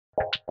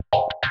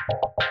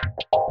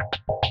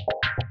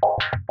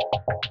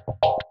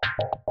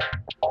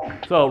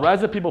So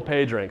rise of people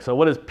PageRank. So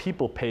what is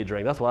people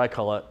PageRank? That's what I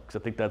call it, because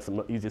I think that's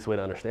the easiest way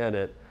to understand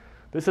it.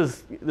 This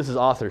is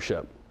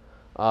authorship.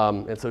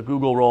 And so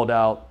Google rolled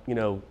out,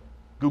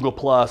 Google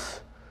Plus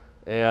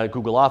and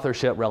Google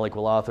Authorship, rel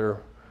equal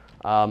author.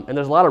 And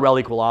there's a lot of rel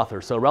equal author.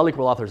 So rel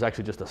equal author is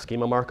actually just a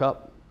schema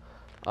markup,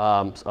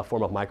 a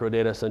form of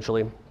microdata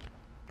essentially.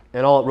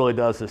 And all it really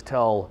does is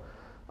tell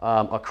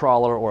a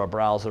crawler or a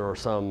browser or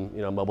some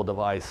mobile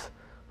device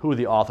who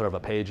the author of a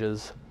page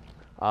is.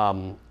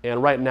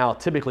 And right now,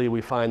 typically we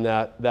find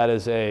that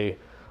is an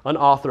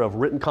author of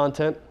written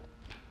content.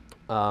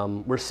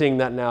 We're seeing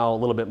that now a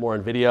little bit more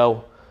in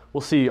video.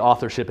 We'll see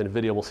authorship in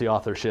video. We'll see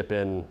authorship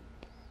in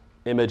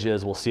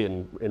images. We'll see it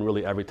in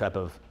really every type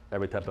of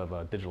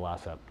digital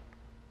asset.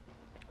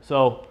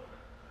 So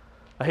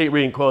I hate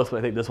reading quotes, but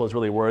I think this one's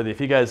really worthy. If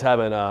you guys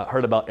haven't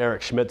heard about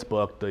Eric Schmidt's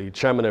book, the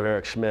chairman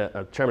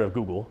of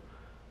Google,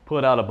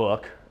 put out a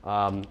book.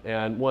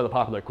 And one of the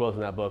popular quotes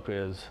in that book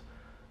is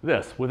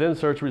this: within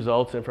search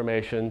results,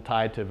 information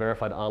tied to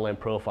verified online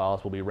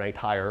profiles will be ranked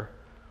higher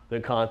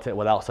than content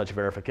without such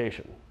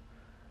verification,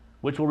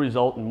 which will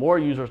result in more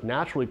users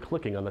naturally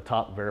clicking on the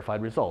top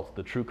verified results.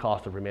 The true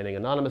cost of remaining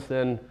anonymous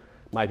then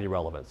might be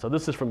relevant. So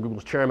this is from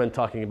Google's chairman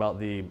talking about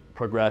the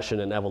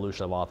progression and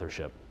evolution of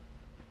authorship.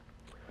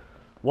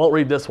 Won't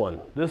read this one.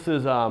 This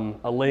is a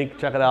link,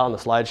 check it out on the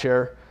slide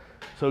share.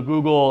 So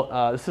Google,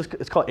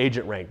 it's called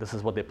AgentRank. This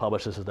is what they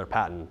publish, this is their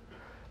patent.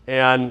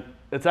 And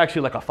it's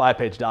actually like a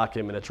 5-page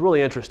document. It's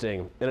really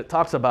interesting. And it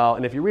talks about,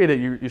 and if you read it,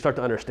 you start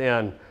to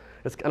understand,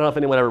 I don't know if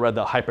anyone ever read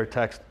the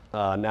hypertext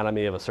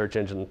anatomy of a search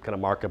engine kind of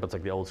markup. It's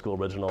like the old school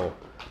original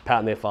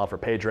patent they filed for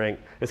PageRank.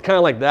 It's kind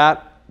of like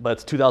that, but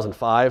it's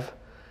 2005.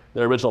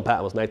 Their original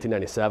patent was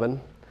 1997.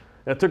 And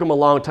it took them a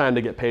long time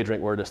to get PageRank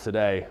where it is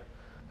today.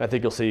 I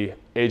think you'll see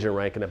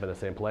AgentRank end up in the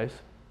same place.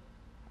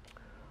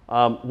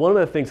 One of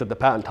the things that the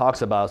patent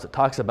talks about is it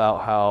talks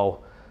about how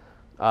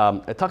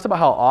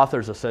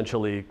authors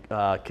essentially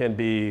can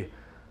be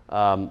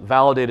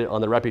validated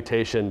on their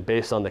reputation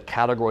based on the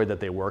category that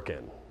they work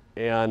in.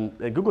 And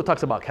Google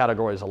talks about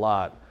categories a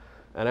lot.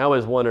 And I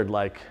always wondered,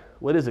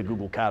 what is a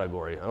Google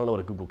category? I don't know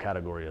what a Google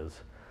category is.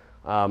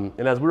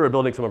 And as we were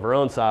building some of our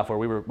own software,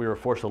 we were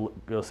forced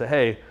to say,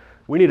 hey,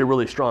 we need a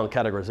really strong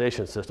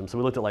categorization system. So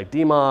we looked at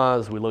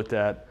DMOZ, we looked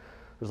at,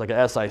 there's like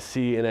a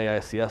SIC,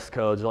 NAICS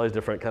codes, there's all these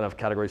different kind of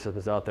category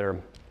systems out there.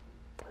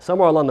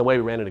 Somewhere along the way,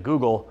 we ran into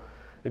Google.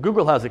 And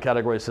Google has a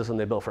category system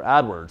they built for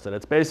AdWords. And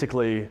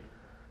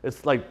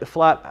it's like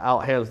flat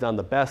out, hands down,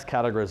 the best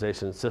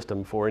categorization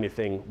system for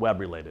anything web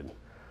related.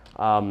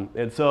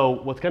 And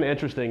so what's kind of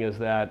interesting is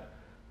that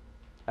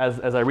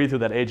as I read through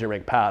that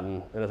AgentRank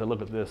patent, and as I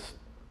look at this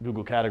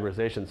Google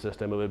categorization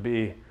system, it would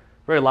be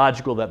very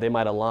logical that they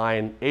might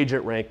align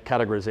AgentRank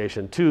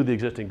categorization to the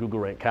existing Google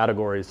Rank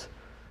categories.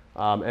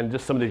 And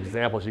just some of the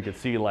examples you could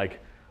see, like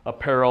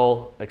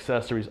apparel,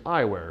 accessories,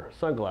 eyewear,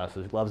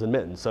 sunglasses, gloves, and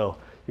mittens. So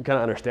you kind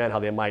of understand how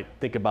they might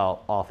think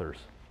about authors.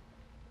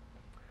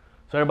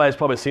 So everybody's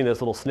probably seen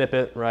this little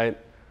snippet, right?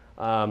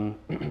 So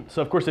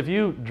of course, if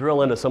you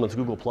drill into someone's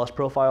Google Plus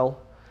profile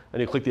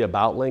and you click the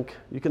About link,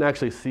 you can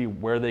actually see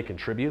where they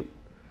contribute.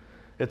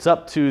 It's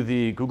up to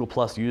the Google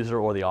Plus user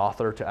or the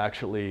author to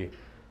actually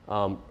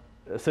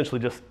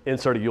essentially just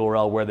insert a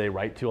URL where they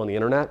write to on the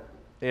internet.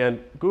 And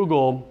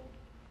Google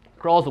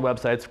crawls the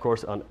websites, of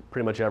course, on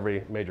pretty much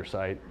every major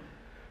site,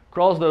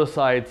 crawls those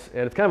sites,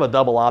 and it's kind of a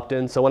double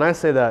opt-in. So when I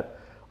say that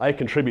I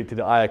contribute to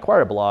the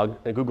iAcquire blog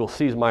and Google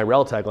sees my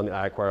rel tag on the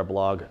iAcquire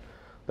blog,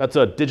 that's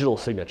a digital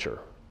signature.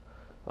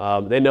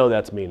 They know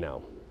that's me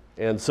now.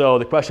 And so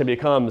the question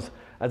becomes,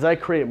 as I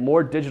create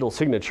more digital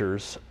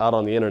signatures out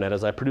on the internet,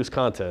 as I produce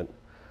content,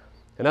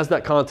 and as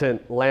that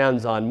content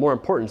lands on more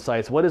important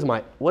sites, what is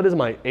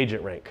my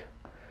agent rank?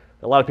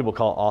 A lot of people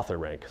call it author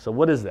rank. So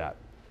what is that?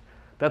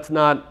 That's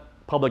not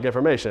public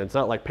information. It's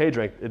not like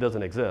PageRank. It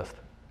doesn't exist.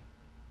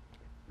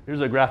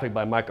 Here's a graphic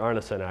by Mike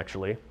Arneson,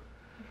 actually,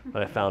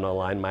 that I found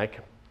online. Mike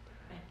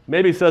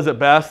maybe says it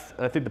best.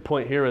 I think the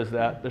point here is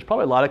that there's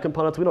probably a lot of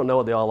components. We don't know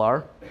what they all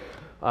are.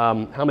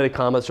 How many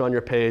comments are on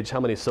your page? How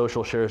many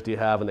social shares do you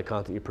have in the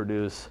content you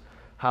produce?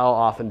 How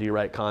often do you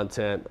write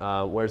content?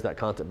 Where's that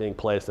content being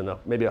placed? And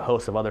maybe a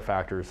host of other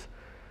factors.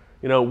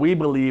 We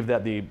believe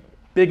that the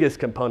biggest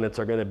components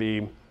are going to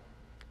be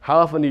how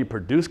often do you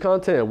produce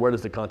content and where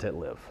does the content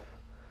live?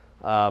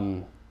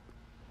 Probably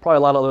a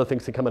lot of other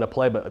things can come into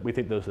play, but we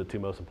think those are the two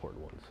most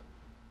important ones.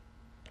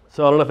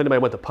 So I don't know if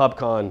anybody went to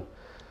PubCon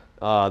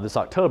this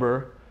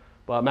October,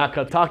 but Matt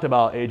talked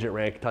about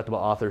AgentRank, talked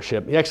about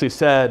authorship. He actually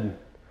said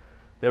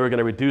they were going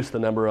to reduce the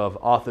number of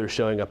authors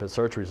showing up in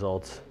search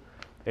results.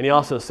 And he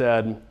also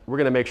said, we're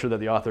going to make sure that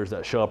the authors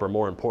that show up are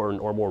more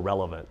important or more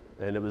relevant.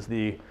 And it was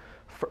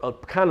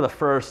kind of the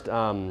first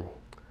kind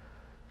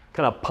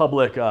of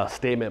public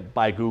statement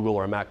by Google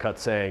or Matt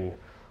Cutts saying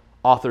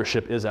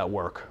authorship is at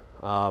work.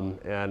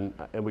 And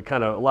we a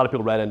lot of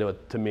people read into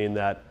it to mean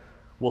that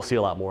we'll see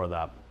a lot more of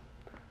that.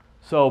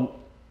 So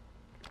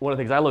one of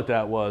the things I looked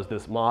at was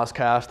this Mozcast.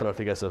 I don't know if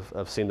you guys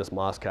have seen this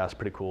Mozcast,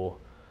 pretty cool.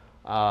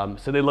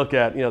 So they look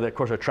at, they of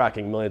course are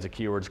tracking millions of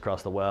keywords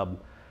across the web.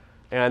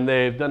 And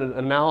they've done an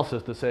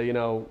analysis to say,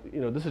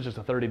 this is just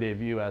a 30-day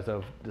view as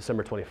of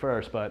December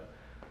 21st, but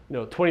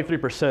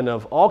 23%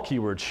 of all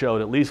keywords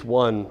showed at least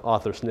one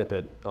author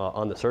snippet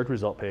on the search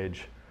result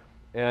page,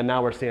 and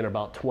now we're seeing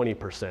about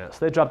 20%. So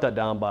they dropped that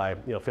down by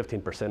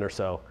 15% or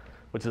so,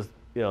 which is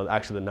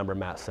actually the number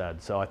Matt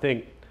said. So I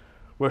think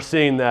we're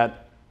seeing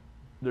that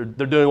they're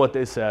doing what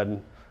they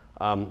said.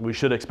 We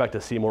should expect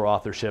to see more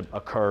authorship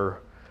occur.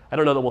 I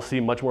don't know that we'll see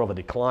much more of a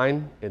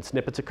decline in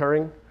snippets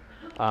occurring,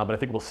 but I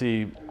think we'll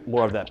see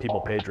more of that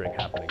people PageRank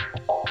happening.